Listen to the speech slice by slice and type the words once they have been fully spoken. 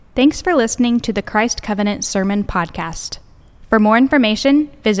Thanks for listening to the Christ Covenant Sermon Podcast. For more information,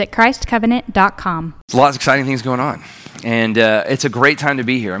 visit christcovenant.com. There's lots of exciting things going on, and it's a great time to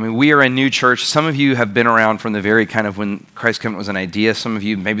be here. I mean, we are a new church. Some of you have been around from the very kind of when Christ Covenant was an idea. Some of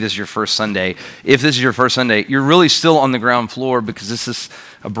you, maybe this is your first Sunday. If this is your first Sunday, you're really still on the ground floor because this is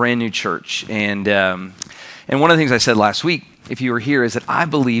a brand new church. And one of the things I said last week, if you were here, is that I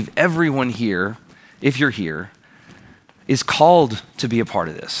believe everyone here, if you're here, is called to be a part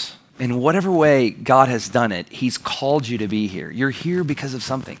of this. In whatever way God has done it, he's called you to be here. You're here because of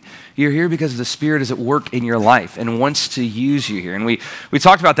something. You're here because the Spirit is at work in your life and wants to use you here. And we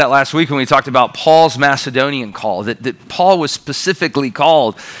talked about that last week when we talked about Paul's Macedonian call, that Paul was specifically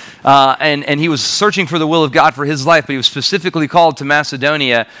called, and he was searching for the will of God for his life, but he was specifically called to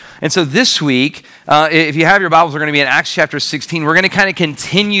Macedonia. And so this week, if you have your Bibles, we're going to be in Acts chapter 16. We're going to kind of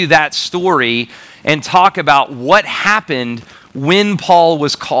continue that story and talk about what happened when Paul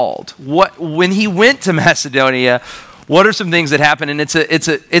was called. When he went to Macedonia, what are some things that happened? And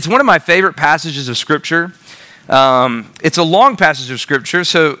it's one of my favorite passages of Scripture. It's a long passage of Scripture,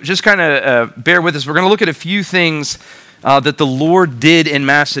 so just kind of bear with us. We're going to look at a few things that the Lord did in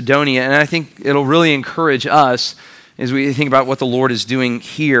Macedonia, and I think it'll really encourage us as we think about what the Lord is doing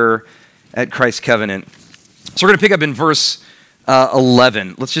here at Christ Covenant. So we're going to pick up in verse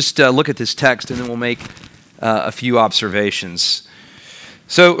 11. Let's just look at this text, and then we'll make a few observations.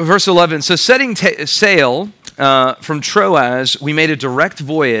 So verse 11, so setting sail from Troas, we made a direct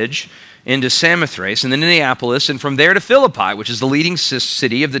voyage into Samothrace and then to Neapolis, and from there to Philippi, which is the leading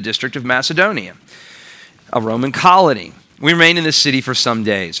city of the district of Macedonia, a Roman colony. We remained in this city for some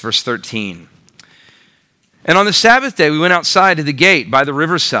days. Verse 13. And on the Sabbath day, we went outside to the gate by the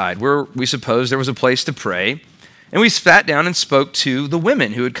riverside, where we supposed there was a place to pray. And we sat down and spoke to the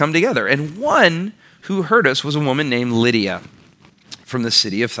women who had come together. And one who heard us was a woman named Lydia from the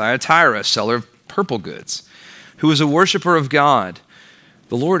city of Thyatira, a seller of purple goods, who was a worshiper of God.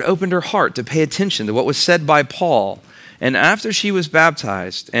 The Lord opened her heart to pay attention to what was said by Paul. And after she was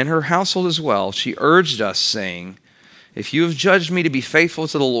baptized, and her household as well, she urged us, saying, if you have judged me to be faithful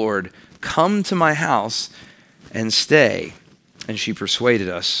to the Lord, come to my house and stay. And she persuaded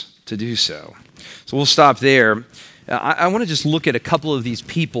us to do so. So we'll stop there. I want to just look at a couple of these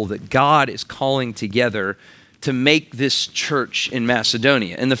people that God is calling together to make this church in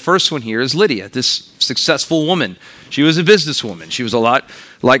Macedonia. And the first one here is Lydia, this successful woman. She was a businesswoman. She was a lot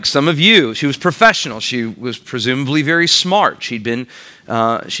like some of you. She was professional. She was presumably very smart. She'd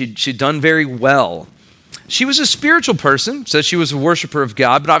done very well. She was a spiritual person, so she was a worshiper of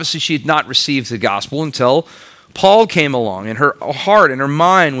God, but obviously she had not received the gospel until Paul came along, and her heart and her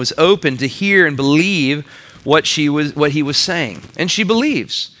mind was open to hear and believe what he was saying. And she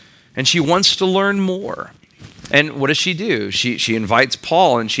believes, and she wants to learn more. And what does she do? She invites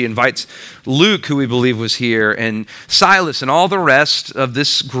Paul, and she invites Luke, who we believe was here, and Silas, and all the rest of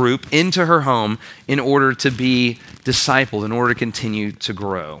this group into her home in order to be discipled, in order to continue to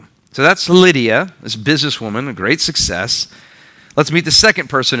grow. So that's Lydia, this businesswoman, a great success. Let's meet the second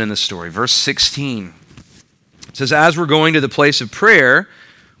person in the story, verse 16. It says, as we're going to the place of prayer,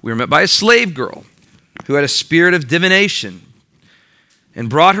 we were met by a slave girl who had a spirit of divination and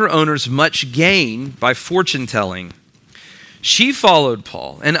brought her owners much gain by fortune telling. She followed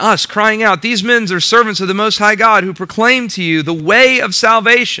Paul and us, crying out, these men are servants of the Most High God who proclaim to you the way of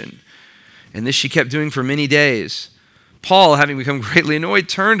salvation. And this she kept doing for many days. Paul, having become greatly annoyed,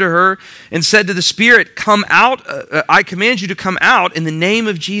 turned to her and said to the spirit, come out, I command you to come out in the name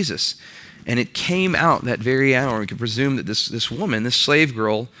of Jesus. And it came out that very hour. We can presume that this woman, this slave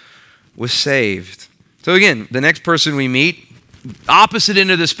girl, was saved. So again, the next person we meet, opposite end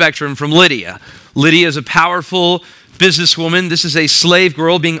of the spectrum from Lydia. Lydia is a powerful businesswoman. This is a slave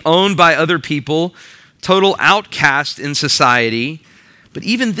girl being owned by other people, total outcast in society. But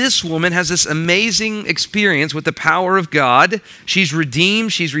even this woman has this amazing experience with the power of God. She's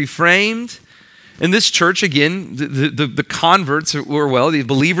redeemed, she's reframed. And this church, again, the converts, or the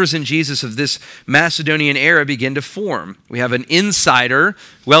believers in Jesus of this Macedonian era begin to form. We have an insider,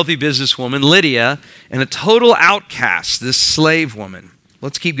 wealthy businesswoman, Lydia, and a total outcast, this slave woman.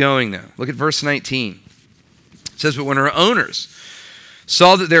 Let's keep going though. Look at verse 19. It says, but when her owners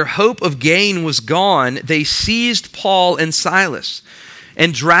saw that their hope of gain was gone, they seized Paul and Silas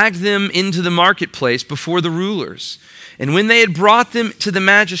and dragged them into the marketplace before the rulers. And when they had brought them to the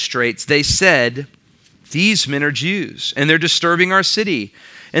magistrates, they said, these men are Jews, and they're disturbing our city,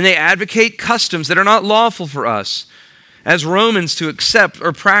 and they advocate customs that are not lawful for us, as Romans to accept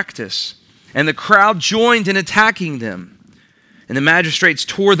or practice. And the crowd joined in attacking them. And the magistrates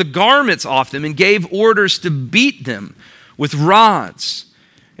tore the garments off them and gave orders to beat them with rods.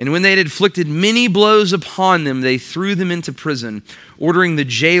 And when they had inflicted many blows upon them, they threw them into prison, ordering the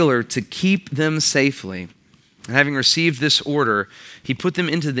jailer to keep them safely. And having received this order, he put them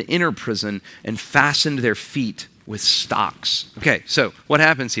into the inner prison and fastened their feet with stocks. Okay, so what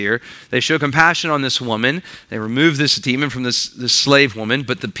happens here? They show compassion on this woman. They remove this demon from this slave woman,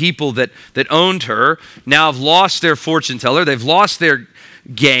 but the people that owned her now have lost their fortune teller. They've lost their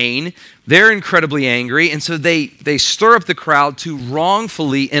gain. They're incredibly angry, and so they stir up the crowd to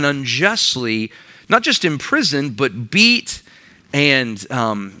wrongfully and unjustly not just imprison, but beat and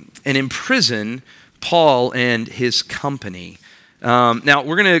imprison Paul and his company. Now,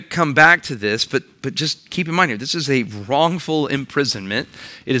 we're going to come back to this, but just keep in mind here, this is a wrongful imprisonment.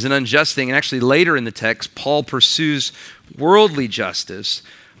 It is an unjust thing. And actually, later in the text, Paul pursues worldly justice.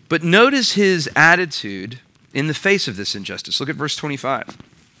 But notice his attitude in the face of this injustice. Look at verse 25.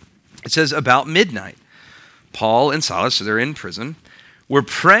 It says, about midnight, Paul and Silas, so they're in prison, were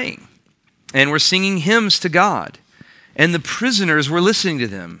praying and were singing hymns to God. And the prisoners were listening to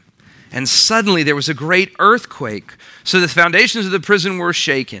them. And suddenly there was a great earthquake, so the foundations of the prison were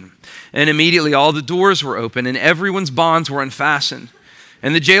shaken. And immediately all the doors were open, and everyone's bonds were unfastened.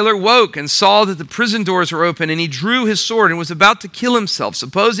 And the jailer woke and saw that the prison doors were open, and he drew his sword and was about to kill himself,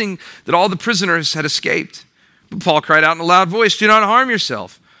 supposing that all the prisoners had escaped. But Paul cried out in a loud voice, "Do not harm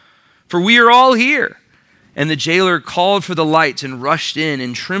yourself, for we are all here." And the jailer called for the lights and rushed in,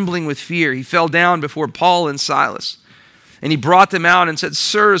 and trembling with fear, he fell down before Paul and Silas. And he brought them out and said,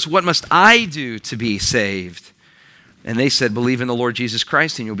 "Sirs, what must I do to be saved?" And they said, "Believe in the Lord Jesus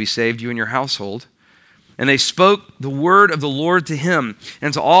Christ, and you'll be saved, you and your household." And they spoke the word of the Lord to him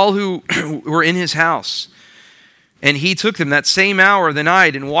and to all who were in his house. And he took them that same hour of the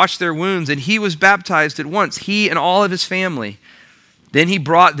night and washed their wounds, and he was baptized at once, he and all of his family. Then he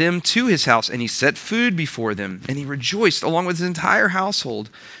brought them to his house, and he set food before them, and he rejoiced along with his entire household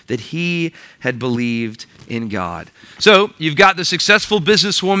that he had believed in God. So you've got the successful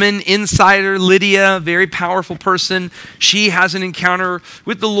businesswoman, insider Lydia, very powerful person. She has an encounter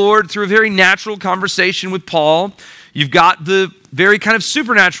with the Lord through a very natural conversation with Paul. You've got the very kind of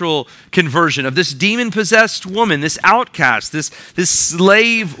supernatural conversion of this demon-possessed woman, this outcast, this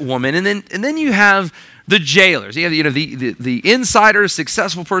slave woman, and then you have the jailers. You have the insider,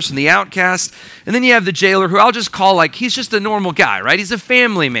 successful person, the outcast, and then you have the jailer, who I'll just call he's just a normal guy, right? He's a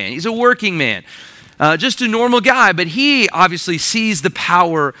family man. He's a working man. Just a normal guy, but he obviously sees the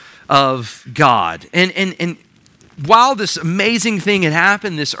power of God. And while this amazing thing had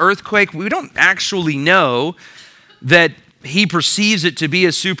happened, this earthquake, we don't actually know that he perceives it to be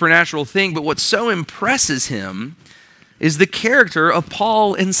a supernatural thing, but what so impresses him is the character of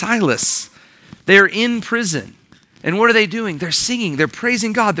Paul and Silas. They're in prison. And what are they doing? They're singing, they're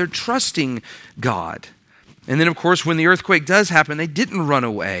praising God, they're trusting God. And then, of course, when the earthquake does happen, they didn't run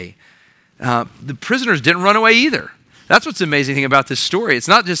away. The prisoners didn't run away either. That's what's the amazing thing about this story. It's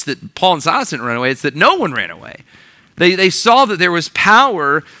not just that Paul and Silas didn't run away, it's that no one ran away. They saw that there was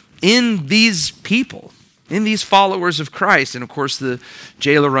power in these people, in these followers of Christ. And of course, the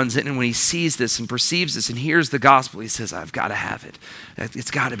jailer runs in, and when he sees this and perceives this and hears the gospel, he says, "I've got to have it.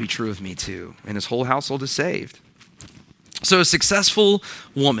 It's got to be true of me too." And his whole household is saved. So a successful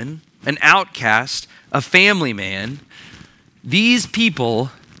woman, an outcast, a family man, these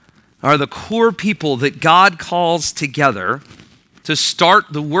people are the core people that God calls together to start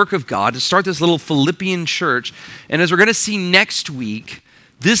the work of God, to start this little Philippian church. And as we're going to see next week,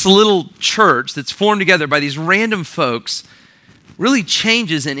 this little church that's formed together by these random folks really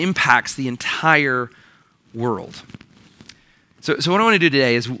changes and impacts the entire world. So what I want to do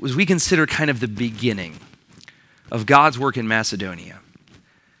today is we consider kind of the beginning of God's work in Macedonia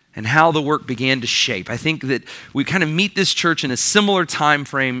and how the work began to shape. I think that we kind of meet this church in a similar time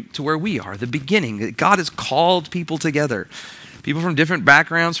frame to where we are, the beginning, that God has called people together, people from different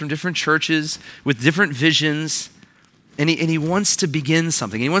backgrounds, from different churches, with different visions. And he wants to begin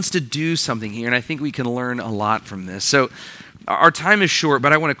something. He wants to do something here, and I think we can learn a lot from this. So our time is short,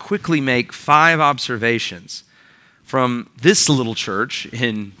 but I want to quickly make 5 observations from this little church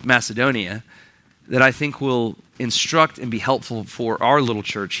in Macedonia that I think will instruct and be helpful for our little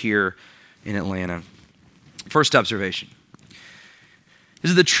church here in Atlanta. First observation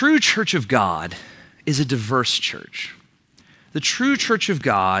is that the true church of God is a diverse church. The true church of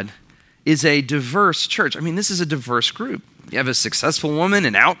God is a diverse church. I mean, this is a diverse group. You have a successful woman,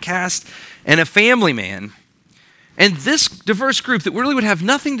 an outcast, and a family man. And this diverse group that really would have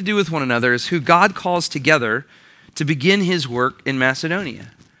nothing to do with one another is who God calls together to begin his work in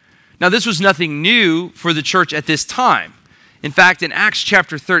Macedonia. Now, this was nothing new for the church at this time. In fact, in Acts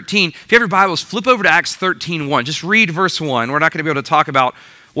chapter 13, if you have your Bibles, flip over to Acts 13:1. Just read verse 1. We're not going to be able to talk about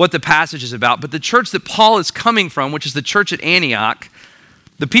what the passage is about. But the church that Paul is coming from, which is the church at Antioch,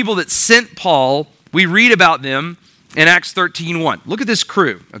 the people that sent Paul, we read about them in Acts 13:1. Look at this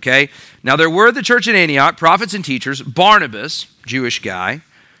crew, okay? Now there were the church at Antioch, prophets and teachers, Barnabas, Jewish guy,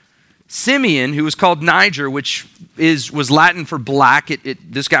 Simeon, who was called Niger, which was Latin for black.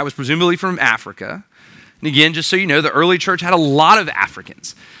 This guy was presumably from Africa. And again, just so you know, the early church had a lot of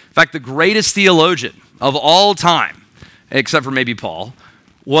Africans. In fact, the greatest theologian of all time, except for maybe Paul,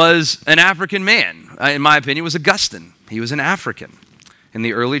 was an African man. In my opinion, was Augustine. He was an African in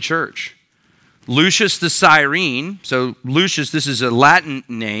the early church. Lucius the Cyrene, so Lucius, this is a Latin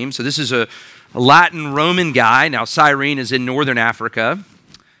name, so this is a Latin Roman guy. Now Cyrene is in northern Africa.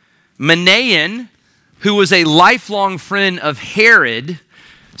 Manaen, who was a lifelong friend of Herod.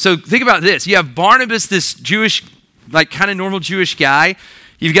 So think about this. You have Barnabas, this Jewish, like kind of normal Jewish guy.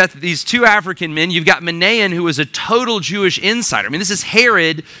 You've got these two African men. You've got Manaen, who was a total Jewish insider. I mean, this is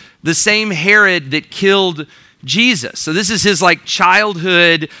Herod, the same Herod that killed Jesus. So this is his like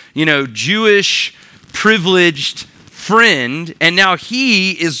childhood, Jewish privileged friend. And now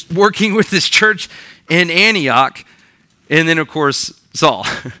he is working with this church in Antioch. And then, of course, Saul.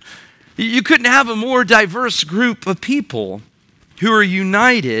 You couldn't have a more diverse group of people who are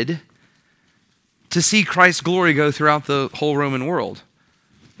united to see Christ's glory go throughout the whole Roman world.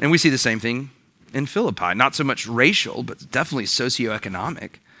 And we see the same thing in Philippi. Not so much racial, but definitely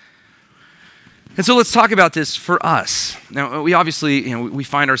socioeconomic. And so let's talk about this for us. Now, we obviously, we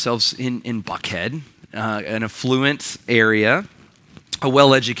find ourselves in Buckhead, an affluent area, a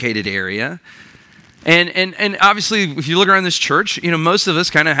well-educated area. And obviously, if you look around this church, most of us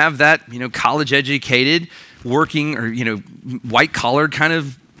kind of have that, college-educated, working or, white-collar kind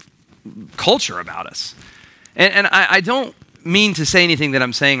of culture about us. And I don't mean to say anything that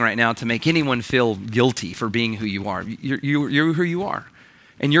I'm saying right now to make anyone feel guilty for being who you are. You're who you are.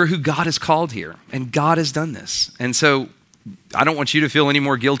 And you're who God has called here. And God has done this. And so I don't want you to feel any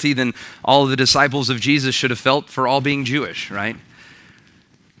more guilty than all of the disciples of Jesus should have felt for all being Jewish, right?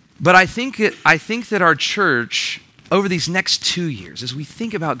 But I think that our church, over these next 2 years, as we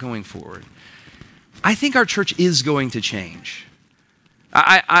think about going forward, I think our church is going to change.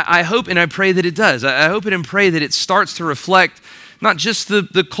 I hope and I pray that it does. I hope and pray that it starts to reflect not just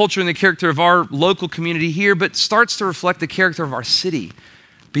the culture and the character of our local community here, but starts to reflect the character of our city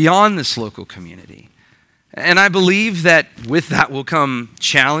beyond this local community. And I believe that with that will come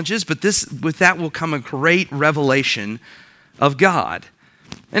challenges, but with that will come a great revelation of God.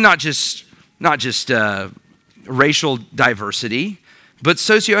 And not just racial diversity, but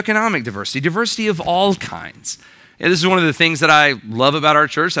socioeconomic diversity of all kinds. And this is one of the things that I love about our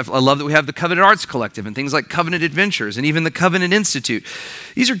church. I love that we have the Covenant Arts Collective and things like Covenant Adventures and even the Covenant Institute.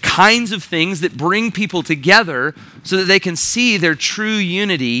 These are kinds of things that bring people together so that they can see their true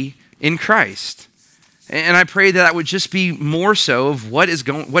unity in Christ. And I pray that would just be more so of what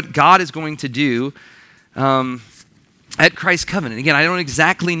God is going to do at Christ Covenant. Again, I don't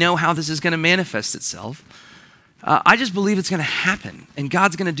exactly know how this is going to manifest itself. I just believe it's going to happen, and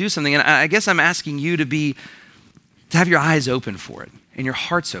God's going to do something. And I guess I'm asking you to have your eyes open for it and your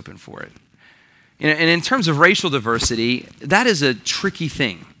hearts open for it. And in terms of racial diversity, that is a tricky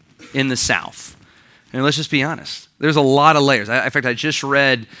thing in the South. And let's just be honest. There's a lot of layers. In fact, I just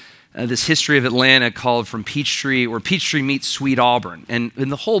read this history of Atlanta called From Peachtree, where Peachtree meets Sweet Auburn. And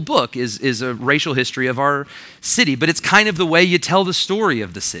the whole book is a racial history of our city, but it's kind of the way you tell the story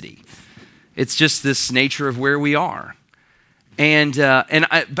of the city. It's just this nature of where we are. But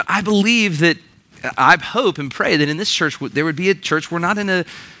I believe that, I hope and pray that in this church, there would be a church where not in a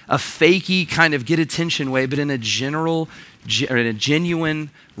fakey kind of get attention way, but in a genuine,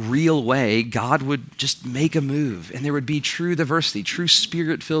 real way, God would just make a move, and there would be true diversity, true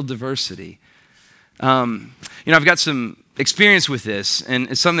spirit-filled diversity. I've got some experience with this,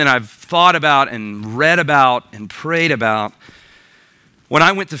 and it's something I've thought about and read about and prayed about. When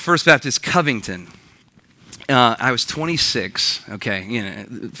I went to First Baptist Covington, I was 26. Okay,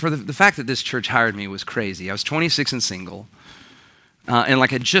 for the fact that this church hired me was crazy. I was 26 and single, and I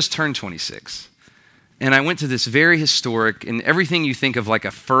just turned 26. And I went to this very historic, and everything you think of like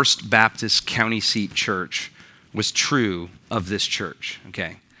a First Baptist county seat church was true of this church,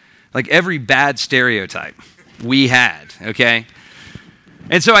 okay? Like every bad stereotype we had, okay?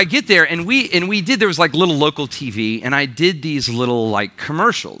 And so I get there, and there was like little local TV, and I did these little like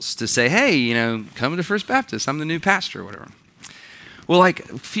commercials to say, hey, come to First Baptist, I'm the new pastor or whatever. Well, like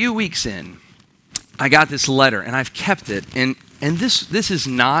a few weeks in, I got this letter, and I've kept it, and this is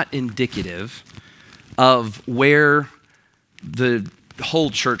not indicative of where the whole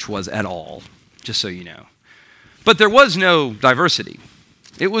church was at all, just so you know. But there was no diversity.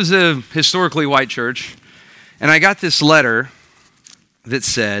 It was a historically white church, and I got this letter that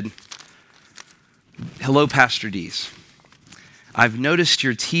said, "Hello, Pastor Dees. I've noticed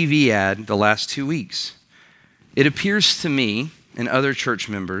your TV ad the last 2 weeks. It appears to me and other church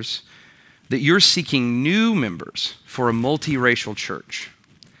members that you're seeking new members for a multiracial church.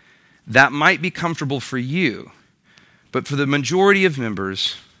 That might be comfortable for you, but the majority of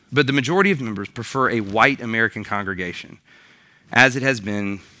members prefer a white American congregation, as it has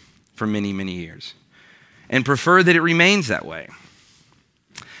been for many, many years, and prefer that it remains that way.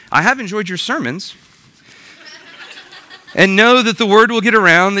 I have enjoyed your sermons and know that the word will get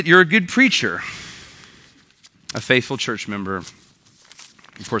around that you're a good preacher." A faithful church member,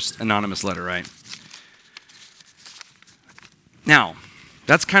 of course, anonymous letter, right? Now,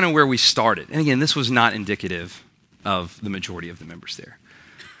 that's kind of where we started. And again, this was not indicative of the majority of the members there.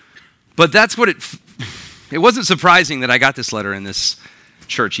 But that's what it wasn't surprising that I got this letter in this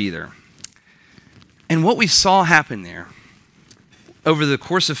church either. And what we saw happen there over the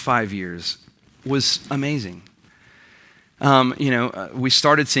course of 5 years was amazing. We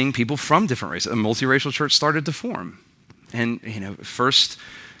started seeing people from different races. A multiracial church started to form. And, first,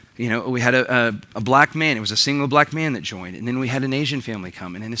 we had a black man. It was a single black man that joined. And then we had an Asian family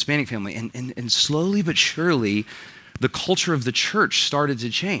come and an Hispanic family. And slowly but surely, the culture of the church started to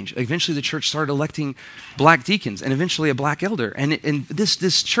change. Eventually, the church started electing black deacons and eventually a black elder. And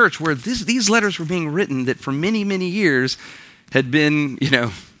this church where these letters were being written that for many, many years had been,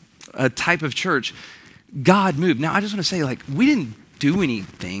 a type of church, God moved. Now, I just want to say, we didn't do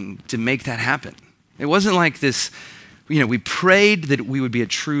anything to make that happen. It wasn't like this, we prayed that we would be a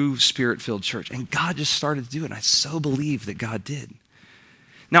true spirit-filled church, and God just started to do it, and I so believe that God did.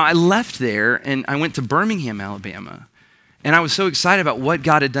 Now, I left there, and I went to Birmingham, Alabama, and I was so excited about what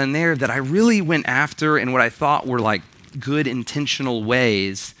God had done there that I really went after, in what I thought were good, intentional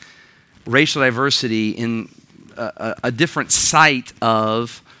ways, racial diversity in a different site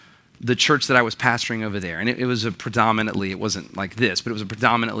of the church that I was pastoring over there. And it was it wasn't like this, but it was a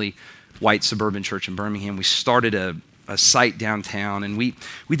predominantly white suburban church in Birmingham. We started a site downtown, and we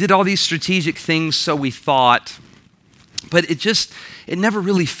did all these strategic things, so we thought, but it never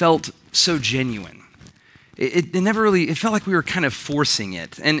really felt so genuine. It felt like we were kind of forcing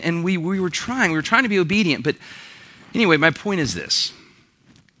it. And we were trying to be obedient. But anyway, my point is this.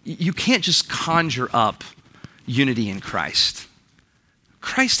 You can't just conjure up unity in Christ.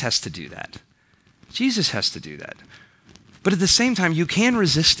 Christ has to do that. Jesus has to do that. But at the same time, you can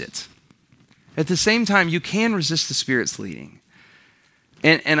resist it. At the same time, you can resist the Spirit's leading.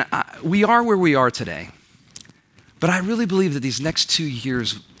 And we are where we are today. But I really believe that these next 2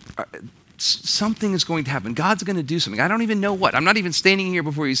 years, something is going to happen. God's going to do something. I don't even know what. I'm not even standing here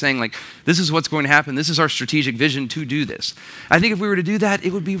before you saying, this is what's going to happen. This is our strategic vision to do this. I think if we were to do that,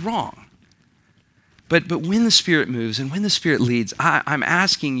 it would be wrong. But when the Spirit moves and when the Spirit leads, I'm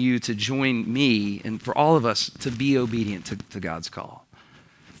asking you to join me and for all of us to be obedient to God's call.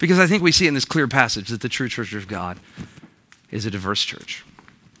 Because I think we see in this clear passage that the true church of God is a diverse church.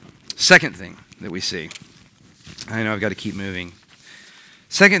 Second thing that we see, I know I've got to keep moving.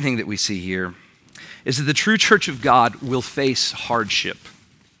 Second thing that we see here is that the true church of God will face hardship.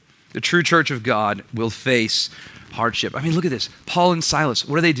 The true church of God will face hardship. I mean, look at this. Paul and Silas,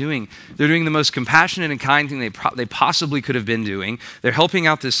 what are they doing? They're doing the most compassionate and kind thing they possibly could have been doing. They're helping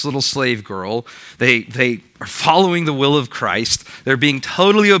out this little slave girl. They are following the will of Christ. They're being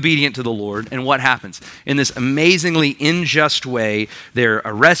totally obedient to the Lord. And what happens? In this amazingly unjust way, they're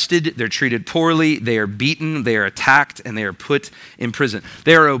arrested, they're treated poorly, they are beaten, they are attacked, and they are put in prison.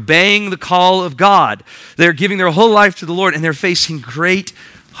 They are obeying the call of God. They're giving their whole life to the Lord, and they're facing great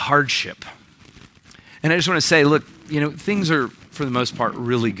hardship. And I just want to say, look, things are, for the most part,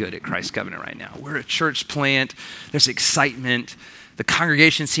 really good at Christ Covenant right now. We're a church plant. There's excitement. The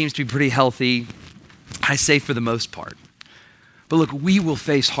congregation seems to be pretty healthy. I say for the most part. But look, we will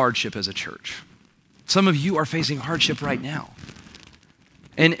face hardship as a church. Some of you are facing hardship right now.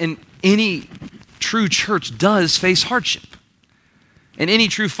 And any true church does face hardship. And any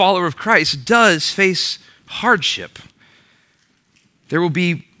true follower of Christ does face hardship. There will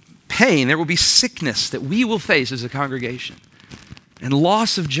be pain, there will be sickness that we will face as a congregation, and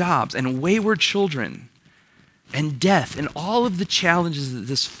loss of jobs, and wayward children, and death, and all of the challenges that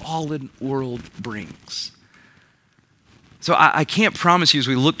this fallen world brings. So I can't promise you as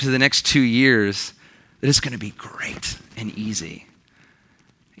we look to the next 2 years that it's going to be great and easy.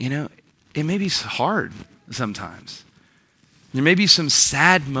 It may be hard sometimes. There may be some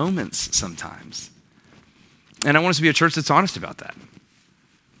sad moments sometimes. And I want us to be a church that's honest about that.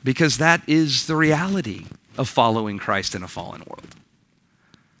 Because that is the reality of following Christ in a fallen world.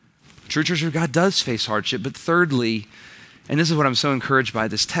 True church of God does face hardship, but thirdly, and this is what I'm so encouraged by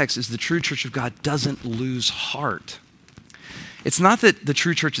this text, is the true church of God doesn't lose heart. It's not that the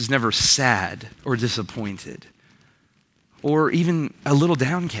true church is never sad or disappointed or even a little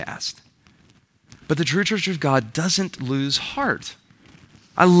downcast, but the true church of God doesn't lose heart.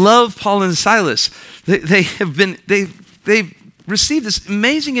 I love Paul and Silas. They've received this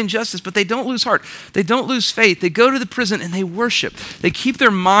amazing injustice, but they don't lose heart. They don't lose faith. They go to the prison and they worship. They keep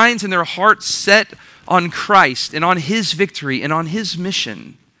their minds and their hearts set on Christ and on his victory and on his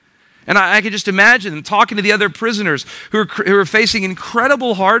mission. And I can just imagine them talking to the other prisoners who are facing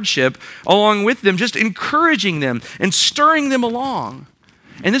incredible hardship along with them, just encouraging them and stirring them along.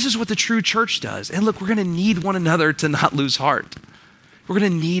 And this is what the true church does. And look, we're going to need one another to not lose heart. We're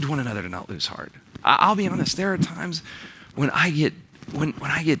going to need one another to not lose heart. I'll be honest, there are times when I get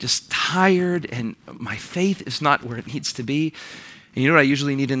just tired and my faith is not where it needs to be. And you know what I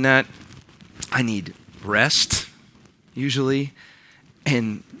usually need in that? I need rest, usually,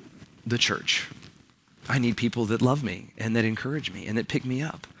 and the church. I need people that love me and that encourage me and that pick me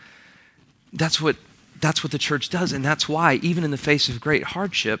up. That's what the church does, and that's why, even in the face of great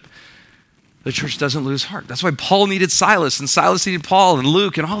hardship, the church doesn't lose heart. That's why Paul needed Silas, and Silas needed Paul and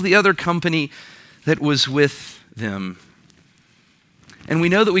Luke and all the other company that was with them. And we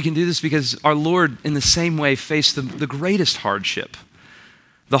know that we can do this because our Lord, in the same way, faced the greatest hardship.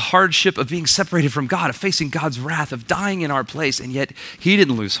 The hardship of being separated from God, of facing God's wrath, of dying in our place, and yet he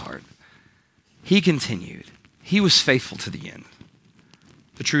didn't lose heart. He continued. He was faithful to the end.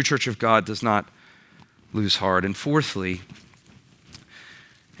 The true church of God does not lose heart. And fourthly,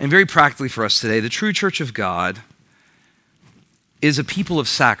 and very practically for us today, the true church of God is a people of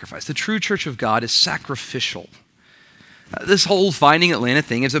sacrifice. The true church of God is sacrificial. This whole Finding Atlanta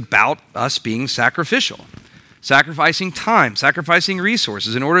thing is about us being sacrificial. Sacrificing time, sacrificing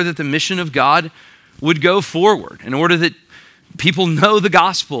resources in order that the mission of God would go forward, in order that people know the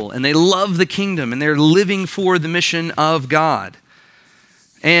gospel and they love the kingdom and they're living for the mission of God.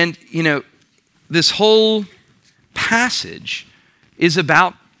 And, this whole passage is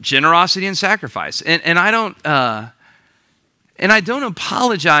about generosity and sacrifice. And I don't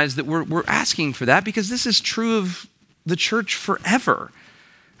apologize that we're asking for that, because this is true of the church forever.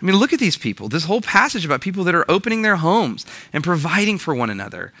 I mean, look at these people. This whole passage about people that are opening their homes and providing for one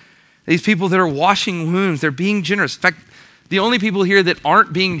another. These people that are washing wounds, they're being generous. In fact, the only people here that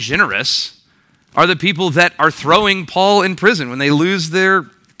aren't being generous are the people that are throwing Paul in prison when they lose their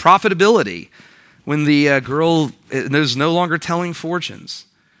profitability, when the girl is no longer telling fortunes.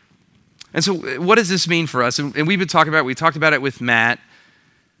 And so what does this mean for us? And we talked about it with Matt.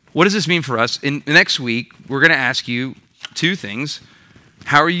 What does this mean for us? Next week, we're going to ask you two things.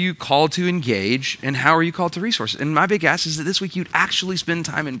 How are you called to engage, and how are you called to resource? And my big ask is that this week you'd actually spend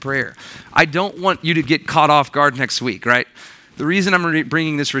time in prayer. I don't want you to get caught off guard next week, right? The reason I'm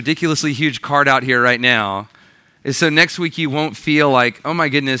bringing this ridiculously huge card out here right now is so next week you won't feel like, oh my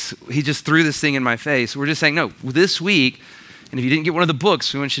goodness, he just threw this thing in my face. We're just saying, no, this week, and if you didn't get one of the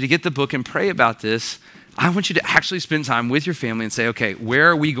books, we want you to get the book and pray about this. I want you to actually spend time with your family and say, okay,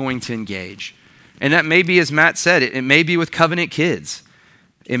 where are we going to engage? And that may be, as Matt said, it may be with Covenant Kids.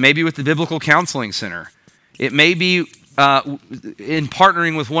 It may be with the Biblical Counseling Center. It may be in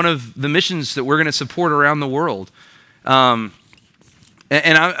partnering with one of the missions that we're going to support around the world. And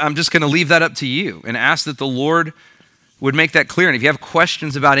I'm just going to leave that up to you and ask that the Lord would make that clear. And if you have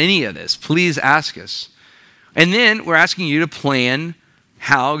questions about any of this, please ask us. And then we're asking you to plan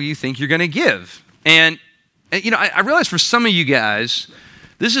how you think you're going to give. And I realize for some of you guys,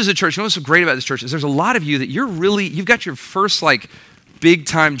 this is a church. What's so great about this church is there's a lot of you that you've got your first big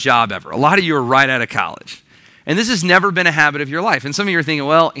time job ever. A lot of you are right out of college. And this has never been a habit of your life. And some of you are thinking,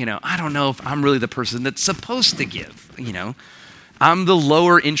 well, I don't know if I'm really the person that's supposed to give. I'm the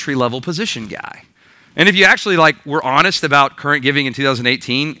lower entry level position guy. And if you actually were honest about current giving in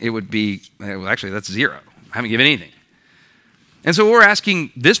 2018, it would be, well, actually that's zero. I haven't given anything. And so what we're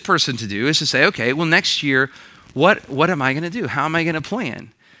asking this person to do is to say, okay, well, next year, what am I going to do? How am I going to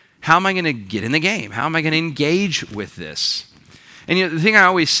plan? How am I going to get in the game? How am I going to engage with this? And the thing I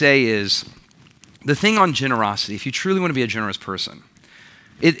always say is, the thing on generosity, if you truly want to be a generous person,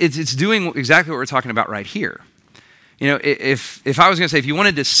 it's doing exactly what we're talking about right here. If I was going to say, if you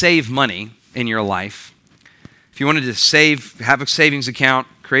wanted to save money in your life, if you wanted to have a savings account,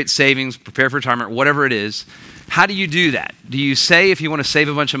 create savings, prepare for retirement, whatever it is, how do you do that? Do you say, if you want to save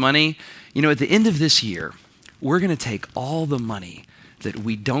a bunch of money, at the end of this year, we're going to take all the money that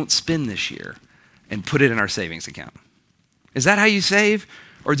we don't spend this year and put it in our savings account? Is that how you save?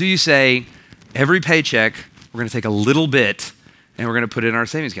 Or do you say, every paycheck, we're going to take a little bit and we're going to put it in our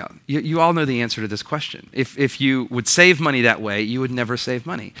savings account? You all know the answer to this question. If you would save money that way, you would never save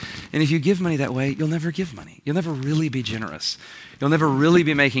money. And if you give money that way, you'll never give money. You'll never really be generous. You'll never really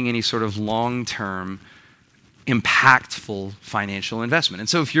be making any sort of long-term, impactful financial investment. And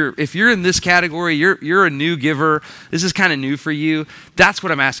so if you're in this category, you're a new giver, this is kind of new for you, that's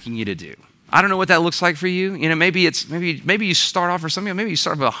what I'm asking you to do. I don't know what that looks like for you. You know, maybe you start off or something, maybe you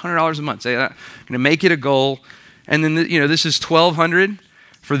start with $100 a month. Say, I'm going to make it a goal. And then, this is $1,200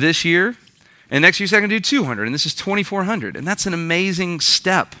 for this year. And next year, I'm going to do $200. And this is $2,400. And that's an amazing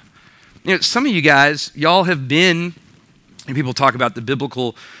step. Some of you guys, y'all have been, and people talk about the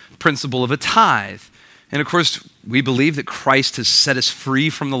biblical principle of a tithe. And of course, we believe that Christ has set us free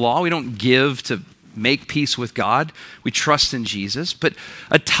from the law. We don't give to make peace with God. We trust in Jesus. But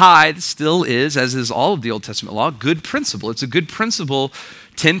a tithe still is, as is all of the Old Testament law, a good principle. It's a good principle.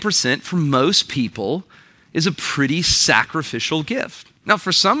 10% for most people is a pretty sacrificial gift. Now,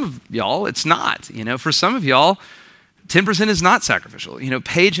 for some of y'all, it's not. For some of y'all, 10% is not sacrificial.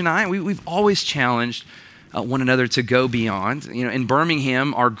 Paige and I, we've always challenged one another to go beyond. In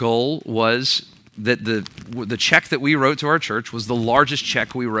Birmingham, our goal was that the check that we wrote to our church was the largest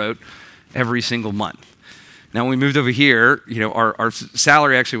check we wrote every single month. Now, when we moved over here, our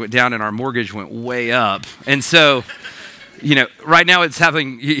salary actually went down and our mortgage went way up. And so, right now it's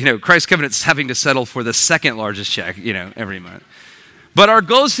Christ Covenant's having to settle for the second largest check, every month. But our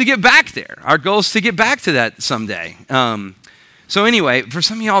goal is to get back there. Our goal is to get back to that someday. So anyway, for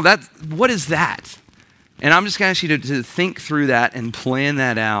some of y'all, what is that? And I'm just going to ask you to think through that and plan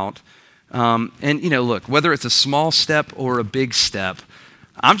that out. And look, whether it's a small step or a big step,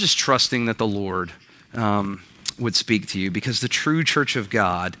 I'm just trusting that the Lord would speak to you, because the true church of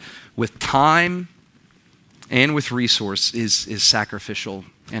God, with time and with resource, is sacrificial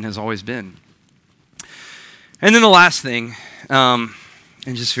and has always been. And then the last thing, and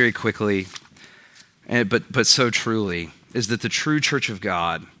just very quickly, but so truly, is that the true church of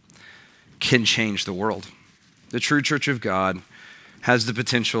God can change the world. The true church of God has the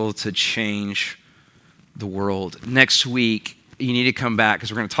potential to change the world. Next week, you need to come back,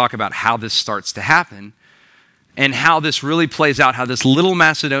 because we're going to talk about how this starts to happen and how this really plays out, how this little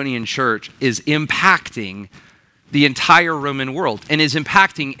Macedonian church is impacting the entire Roman world and is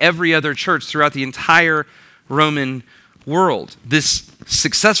impacting every other church throughout the entire Roman world. This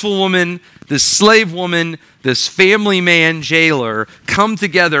successful woman, this slave woman, this family man jailer come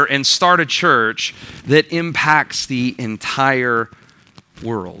together and start a church that impacts the entire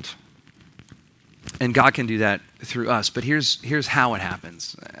world. And God can do that through us. But here's how it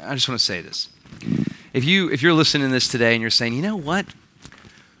happens. I just want to say this. If you're listening to this today and you're saying, you know what?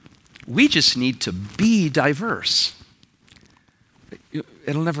 We just need to be diverse.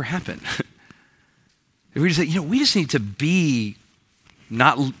 It'll never happen. If we just say, we just need to we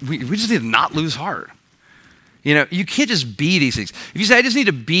just need to not lose heart. You can't just be these things. If you say, I just need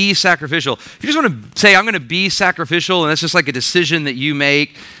to be sacrificial, if you just want to say, I'm going to be sacrificial, and that's just like a decision that you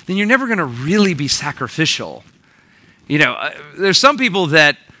make, then you're never going to really be sacrificial. There's some people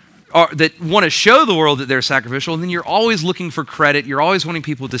that want to show the world that they're sacrificial, and then you're always looking for credit. You're always wanting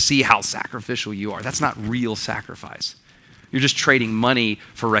people to see how sacrificial you are. That's not real sacrifice. You're just trading money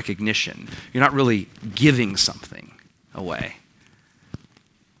for recognition. You're not really giving something away.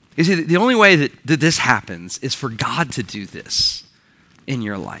 You see, the only way that this happens is for God to do this in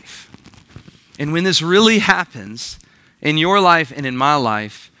your life. And when this really happens in your life and in my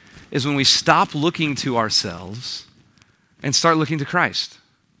life is when we stop looking to ourselves and start looking to Christ.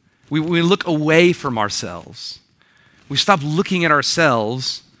 We look away from ourselves. We stop looking at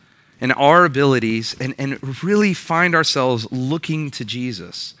ourselves and our abilities and really find ourselves looking to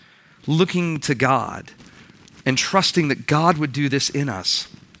Jesus, looking to God, and trusting that God would do this in us.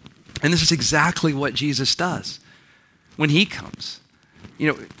 And this is exactly what Jesus does when he comes.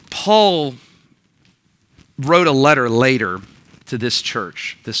 Paul wrote a letter later to this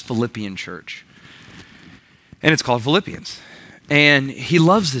church, this Philippian church. And it's called Philippians. And he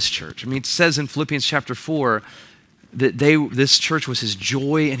loves this church. It says in Philippians chapter 4 that this church was his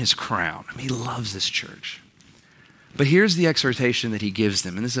joy and his crown. He loves this church. But here's the exhortation that he gives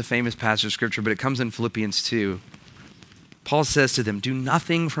them. And this is a famous passage of scripture, but it comes in Philippians 2. Paul says to them, do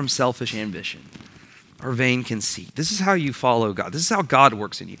nothing from selfish ambition or vain conceit. This is how you follow God. This is how God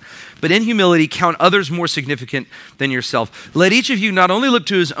works in you. But in humility, count others more significant than yourself. Let each of you not only look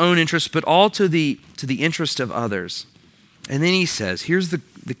to his own interest, but all to the interest of others. And then he says, here's the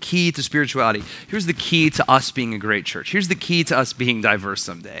key to spirituality. Here's the key to us being a great church. Here's the key to us being diverse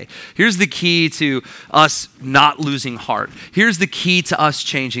someday. Here's the key to us not losing heart. Here's the key to us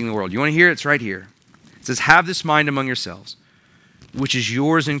changing the world. You want to hear it? It's right here. It says, have this mind among yourselves, which is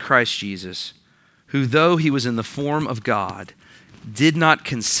yours in Christ Jesus, who though he was in the form of God, did not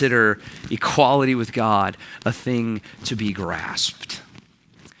consider equality with God a thing to be grasped.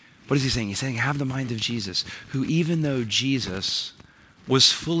 What is he saying? He's saying, have the mind of Jesus, who even though Jesus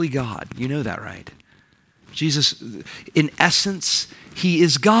was fully God, you know that, right? Jesus, in essence, he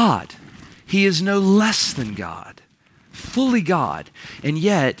is God. He is no less than God, fully God. And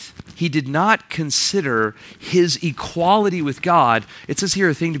yet, he did not consider his equality with God. It says here,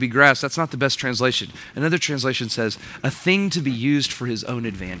 a thing to be grasped. That's not the best translation. Another translation says, a thing to be used for his own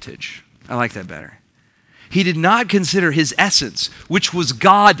advantage. I like that better. He did not consider his essence, which was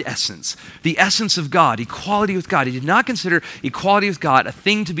God essence, the essence of God, equality with God. He did not consider equality with God a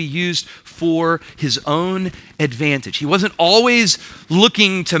thing to be used for his own advantage. He wasn't always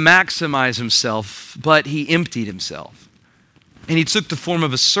looking to maximize himself, but he emptied himself. And he took the form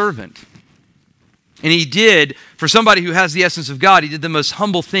of a servant. And he did, for somebody who has the essence of God, he did the most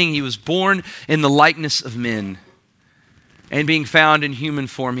humble thing. He was born in the likeness of men. And being found in human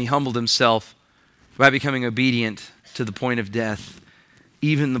form, he humbled himself by becoming obedient to the point of death,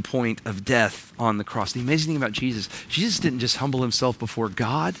 even the point of death on the cross. The amazing thing about Jesus didn't just humble himself before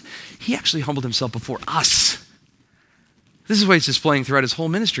God, he actually humbled himself before us. This is what he's displaying throughout his whole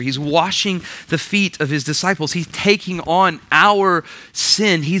ministry. He's washing the feet of his disciples. He's taking on our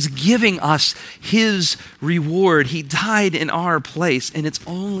sin. He's giving us his reward. He died in our place, and it's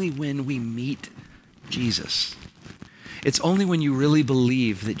only when we meet Jesus, it's only when you really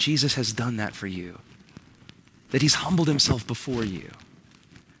believe that Jesus has done that for you, that he's humbled himself before you,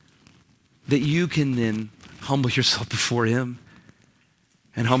 that you can then humble yourself before him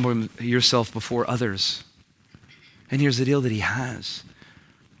and humble yourself before others. And here's the deal that he has.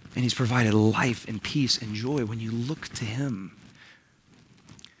 And he's provided life and peace and joy when you look to him.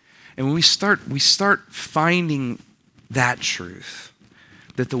 And when we start finding that truth,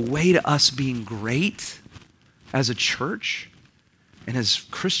 that the way to us being great as a church and as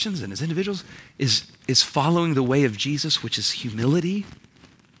Christians and as individuals is following the way of Jesus, which is humility,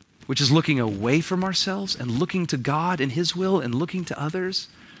 which is looking away from ourselves and looking to God and his will and looking to others.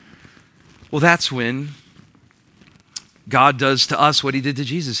 Well, that's when God does to us what he did to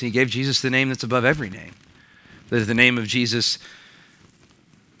Jesus. He gave Jesus the name that's above every name. That at the name of Jesus,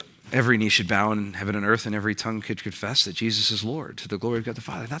 every knee should bow in heaven and earth, and every tongue could confess that Jesus is Lord, to the glory of God the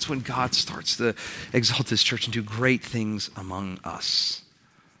Father. That's when God starts to exalt his church and do great things among us.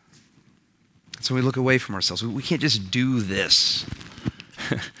 So we look away from ourselves. We can't just do this.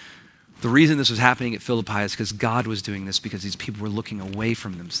 The reason this was happening at Philippi is because God was doing this because these people were looking away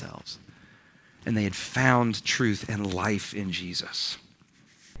from themselves. And they had found truth and life in Jesus.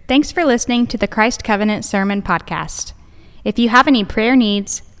 Thanks for listening to the Christ Covenant Sermon Podcast. If you have any prayer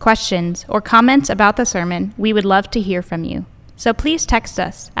needs, questions, or comments about the sermon, we would love to hear from you. So please text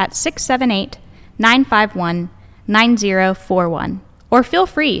us at 678-951-9041, or feel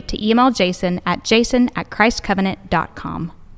free to email Jason at jason@christcovenant.com.